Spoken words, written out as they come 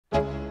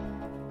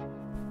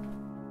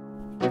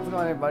it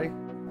going, everybody?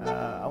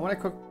 I want to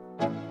cook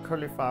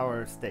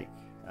cauliflower steak.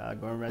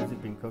 Gordon Ramsay's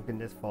been cooking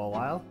this for a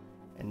while,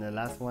 and the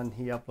last one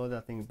he uploaded,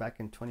 I think back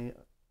in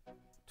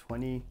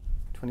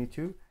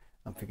 2022.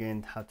 I'm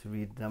figuring how to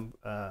read them,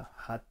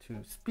 how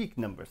to speak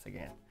numbers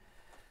again.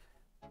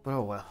 But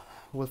oh well,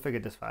 we'll figure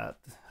this out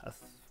as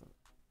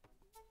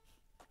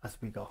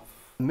we go.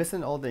 I'm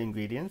missing all the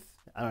ingredients.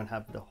 I don't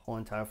have the whole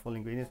entire full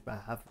ingredients, but I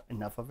have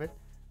enough of it.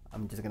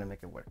 I'm just gonna make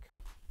it work.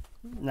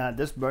 Now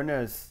this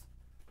burner is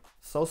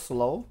so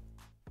slow.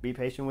 Be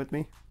patient with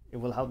me. It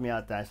will help me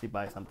out to actually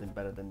buy something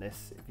better than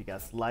this. If you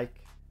guys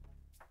like,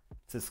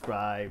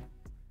 subscribe,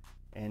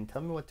 and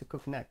tell me what to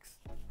cook next.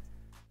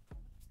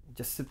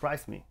 Just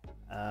surprise me.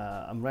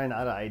 I'm running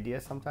out of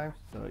ideas sometimes,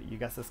 so you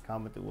guys just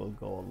comment. It will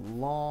go a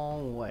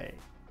long way.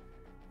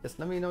 Just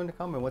let me know in the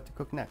comment what to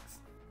cook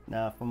next.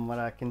 Now, from what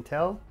I can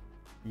tell,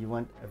 you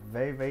want a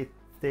very, very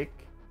thick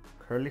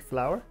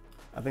cauliflower.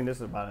 I think this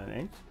is about 1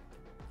 inch,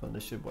 so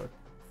this should work.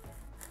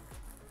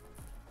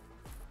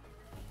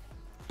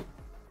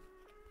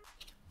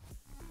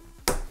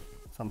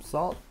 Some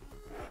salt.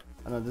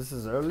 I know this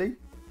is early,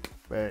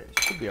 but it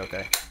should be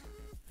okay.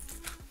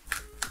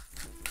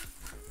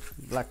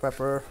 Black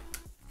pepper.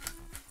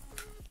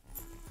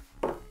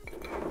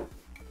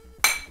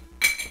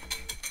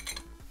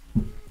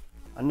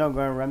 I know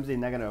Gordon Ramsay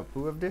not gonna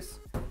approve of this,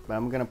 but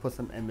I'm gonna put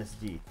some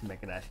MSG to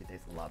make it actually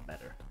taste a lot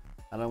better.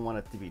 I don't want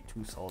it to be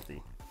too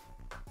salty.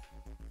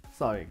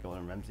 Sorry,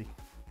 Gordon Ramsay,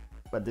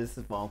 but this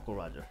is for Uncle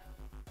Roger.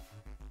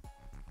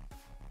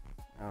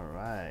 All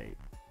right.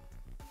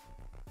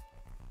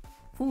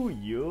 Ooh,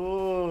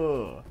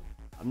 yo!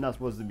 I'm not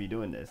supposed to be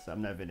doing this.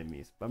 I'm not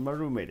Vietnamese, but my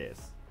roommate is,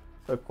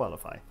 so I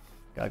qualify.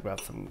 Gotta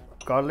grab some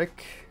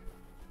garlic.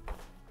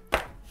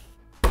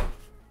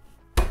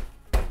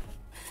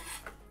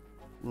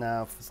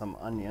 Now for some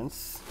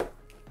onions.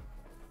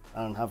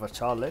 I don't have a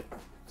charlotte,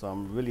 so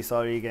I'm really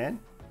sorry again.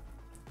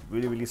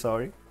 Really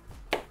sorry.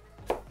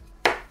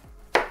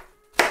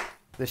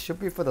 This should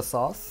be for the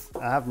sauce.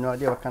 I have no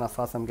idea what kind of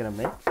sauce I'm gonna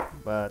make,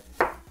 but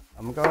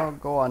I'm gonna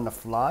go on the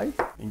fly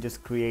and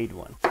just create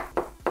one.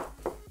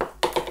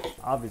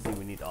 Obviously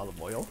we need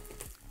olive oil.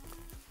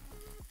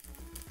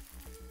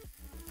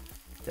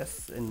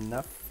 Just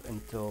enough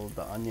until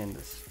the onion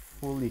is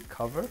fully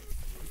covered.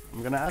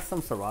 I'm gonna add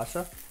some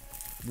sriracha.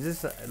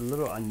 This is a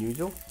little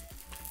unusual,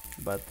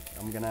 but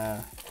I'm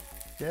gonna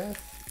just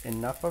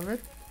enough of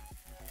it.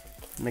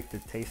 Make the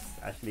taste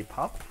actually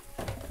pop.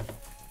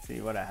 See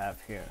what I have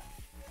here.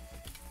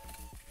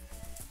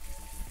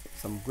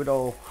 Some good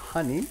old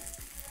honey,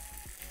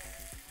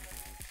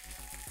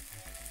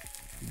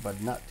 but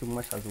not too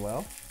much as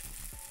well.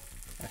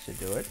 I should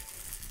do it.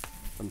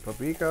 Some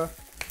paprika.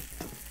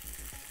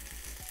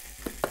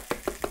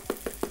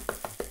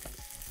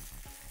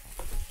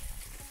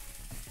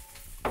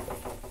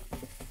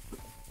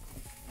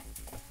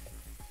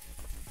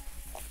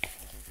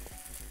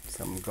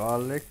 Some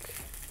garlic,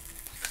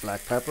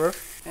 black pepper,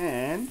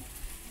 and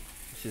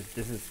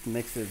this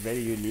makes it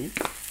very unique,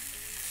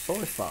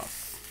 soy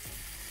sauce.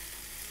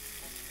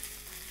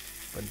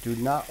 But do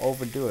not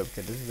overdo it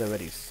because this is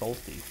already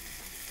salty.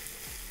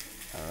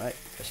 All right,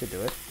 that should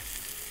do it.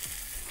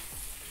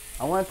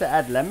 I wanted to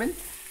add lemon,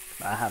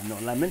 but I have no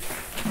lemon,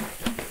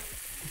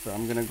 so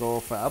I'm gonna go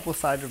for apple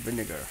cider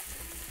vinegar.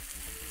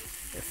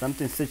 It's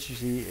something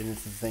citrusy and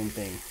it's the same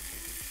thing.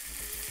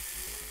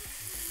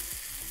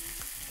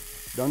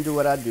 Don't do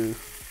what I do.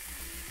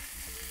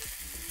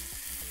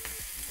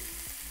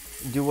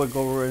 Do what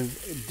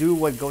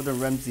Gordon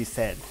Ramsay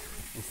said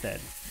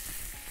instead.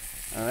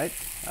 All right,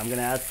 I'm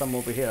gonna add some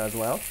over here as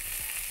well.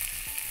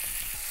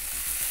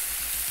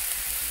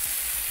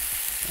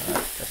 All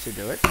right, that should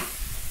do it.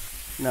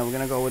 Now we're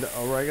gonna go with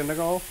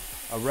oregano.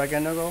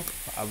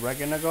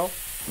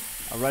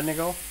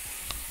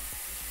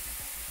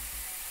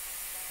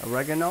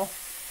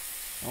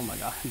 Oh my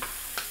God,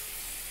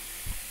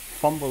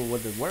 fumble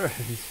with the words.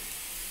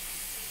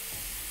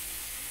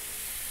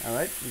 All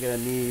right, we're gonna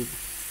need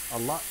a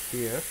lot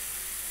here.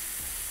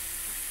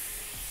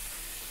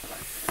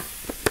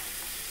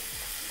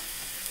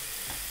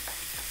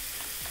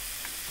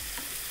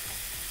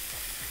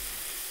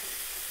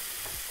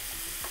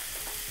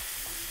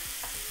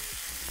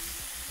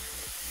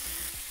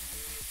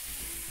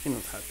 He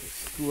knows how to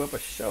screw up a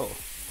show.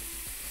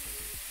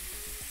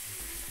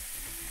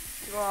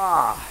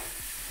 Ah,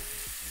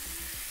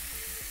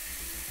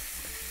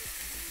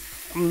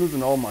 I'm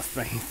losing all my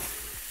strength.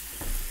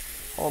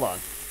 Hold on,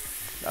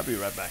 I'll be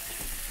right back.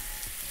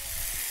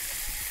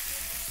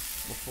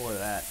 Before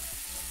that,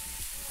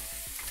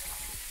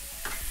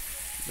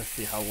 let's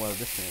see how well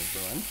this thing is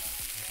doing.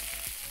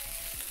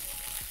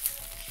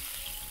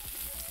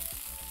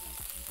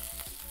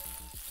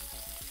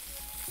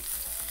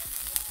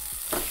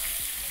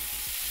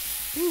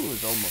 Ooh,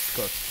 it's almost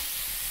cooked.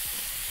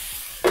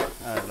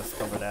 Alright, let's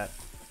cover that.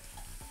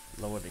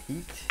 Lower the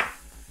heat.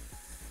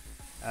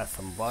 Add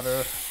some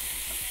butter.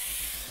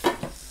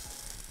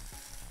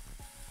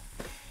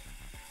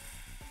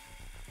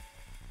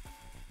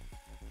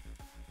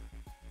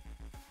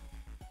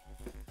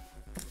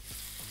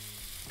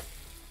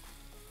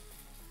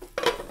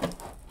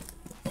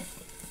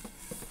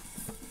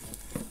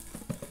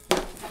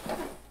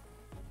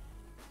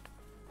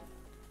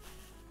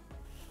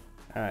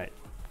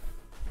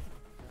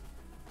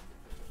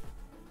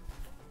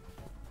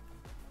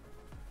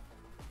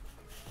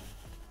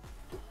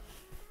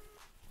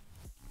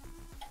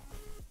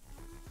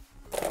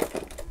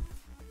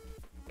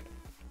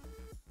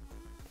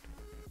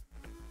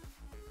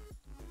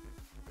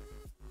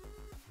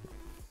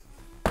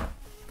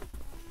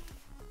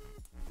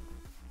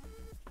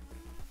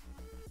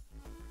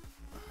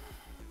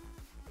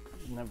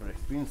 Never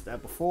experienced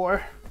that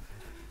before.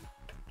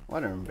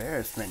 What an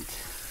embarrassment.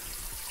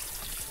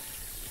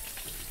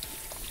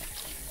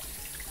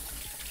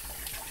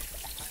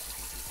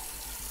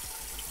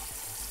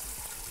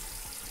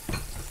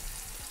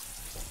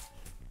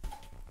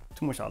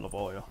 Too much olive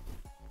oil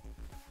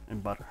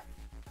and butter.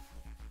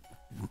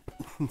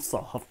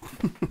 Soft.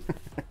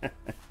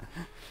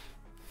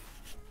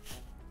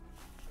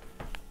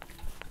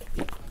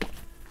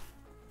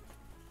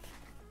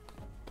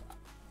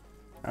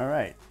 All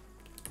right.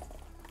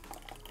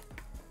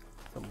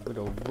 Some good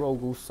old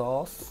rogu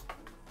sauce.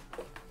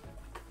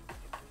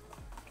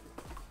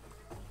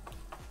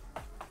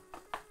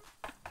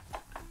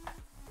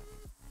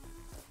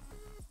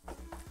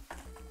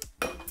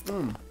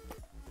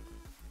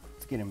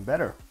 It's getting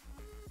better.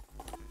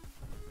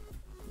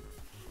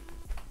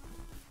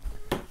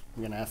 I'm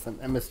gonna add some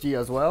MSG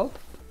as well.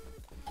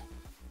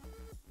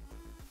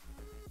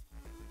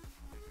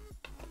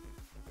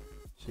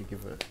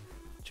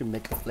 Should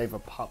make the flavor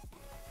pop.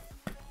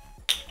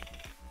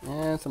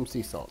 And some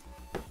sea salt.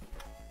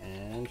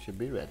 And should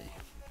be ready.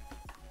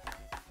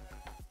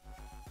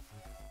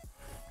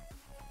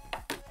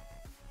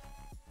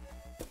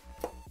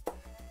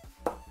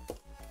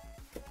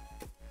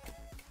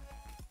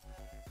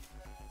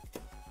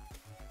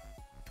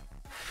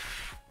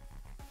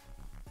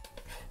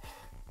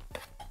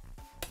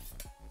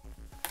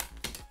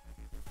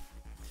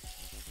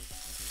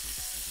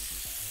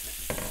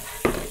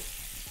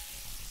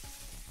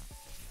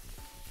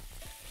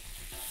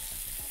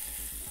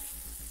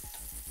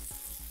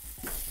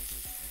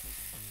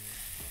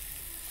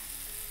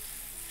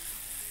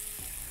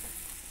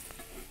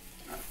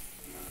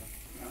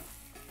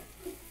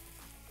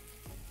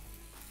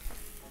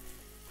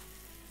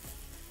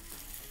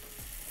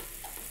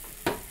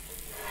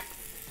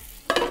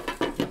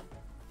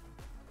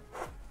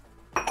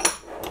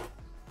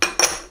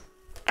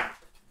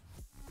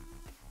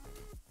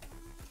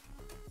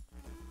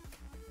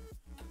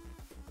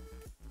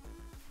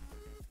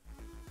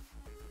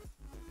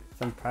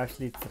 Some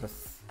parsley to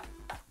this,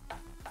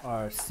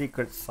 our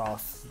secret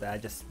sauce that I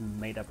just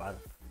made it up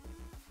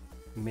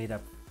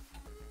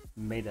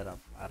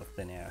out of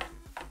thin air.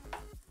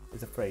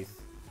 It's a phrase.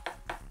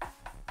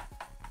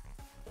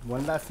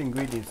 One last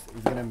ingredient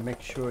is gonna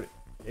make sure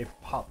it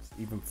pops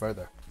even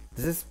further.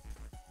 This is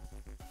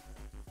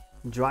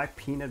dry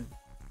peanut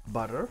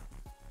butter,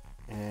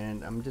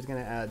 and I'm just gonna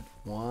add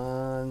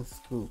 1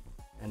 scoop,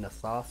 and the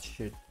sauce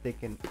should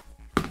thicken.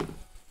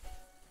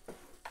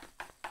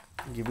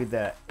 Give you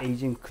the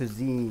Asian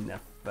cuisine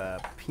of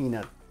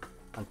peanut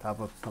on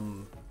top of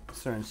some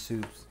certain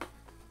soups.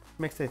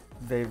 Makes it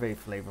very, very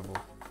flavorful.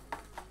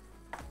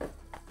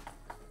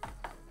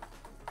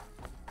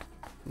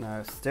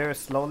 Now stir it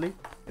slowly.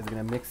 It's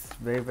gonna mix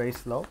very, very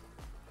slow.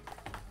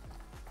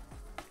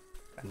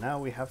 And now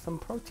we have some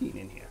protein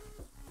in here.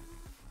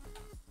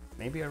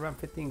 Maybe around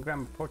 15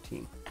 grams of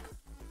protein.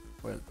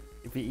 Well,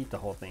 if you eat the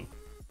whole thing,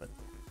 but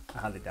I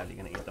highly doubt you're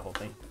gonna eat the whole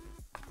thing.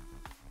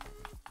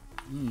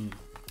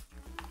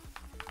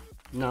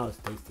 Now it's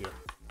tastier.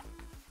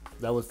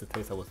 That was the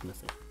taste I was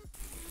missing.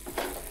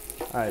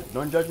 Alright,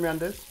 don't judge me on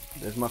this.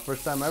 This is my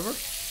first time ever.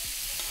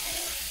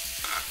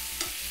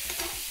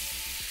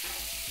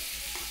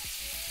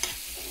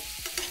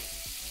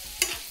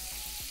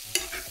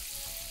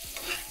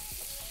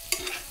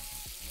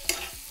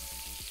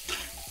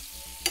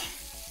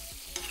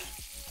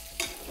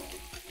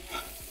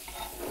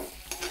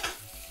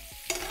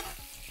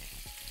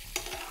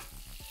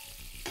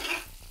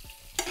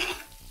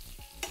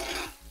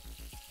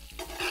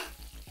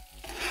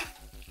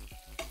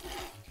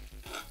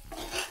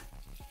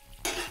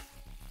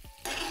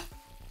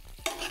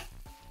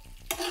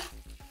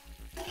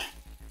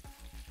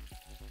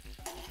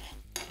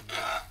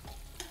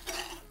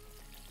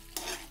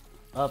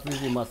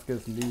 Obviously,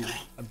 muskets need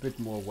a bit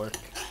more work.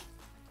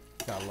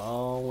 Got a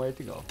long way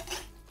to go.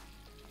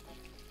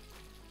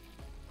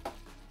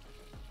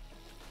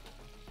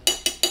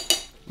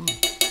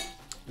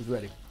 It's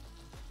ready.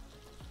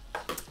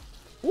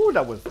 Ooh,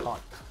 that was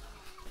hot.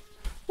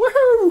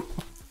 Woohoo!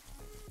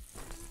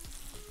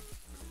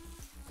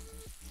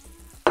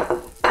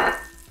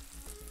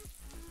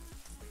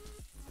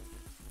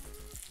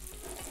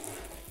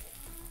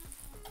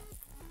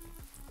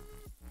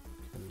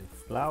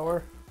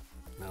 Cauliflower.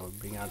 Now we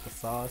bring out the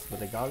sauce with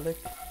the garlic.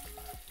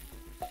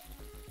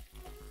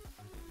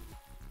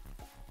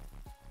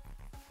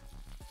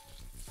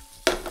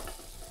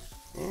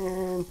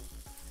 And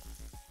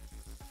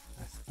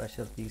a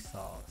specialty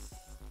sauce.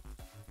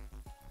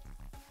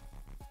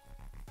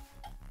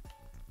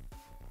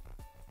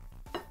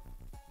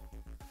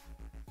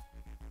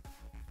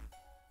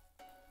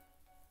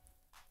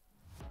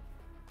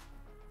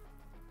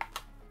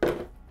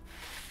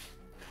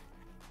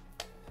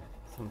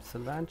 Some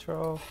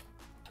cilantro.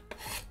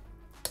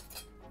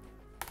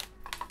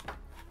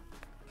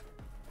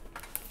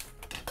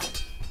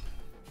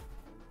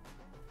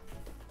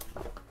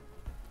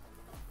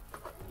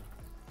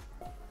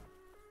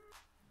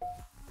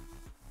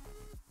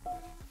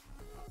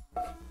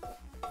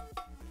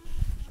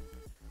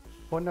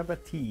 Bon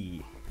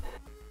appetit.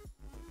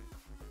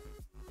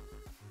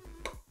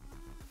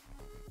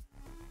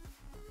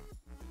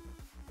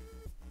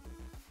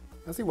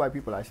 I see why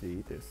people actually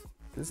eat this.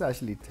 This is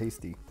actually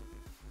tasty.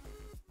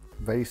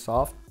 Very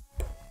soft,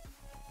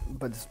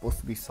 but it's supposed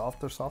to be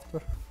softer.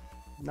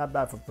 Not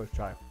bad for first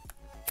try.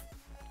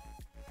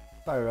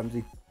 Sorry,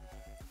 Ramsay.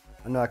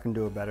 I know I can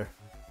do it better.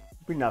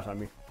 Be nice on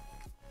me.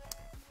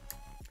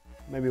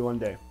 Maybe one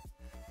day,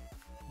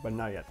 but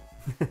not yet.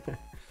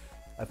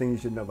 I think you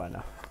should know by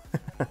now.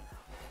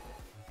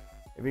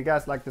 If you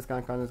guys like this kind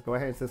of content, go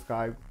ahead and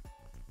subscribe.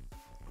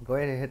 Go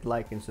ahead and hit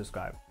like and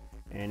subscribe.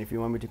 And if you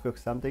want me to cook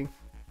something,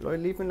 go ahead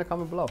and leave it in the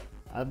comment below.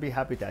 I'll be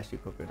happy to actually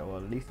cook it, or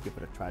at least give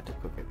it a try to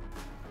cook it.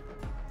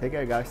 Take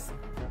care, guys.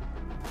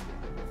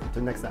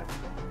 Until next time.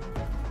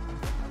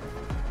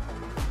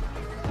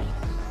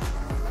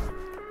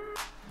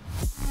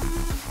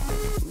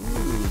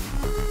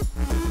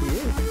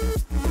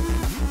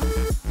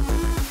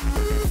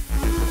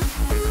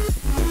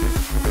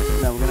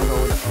 Now we're gonna go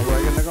with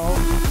oregano,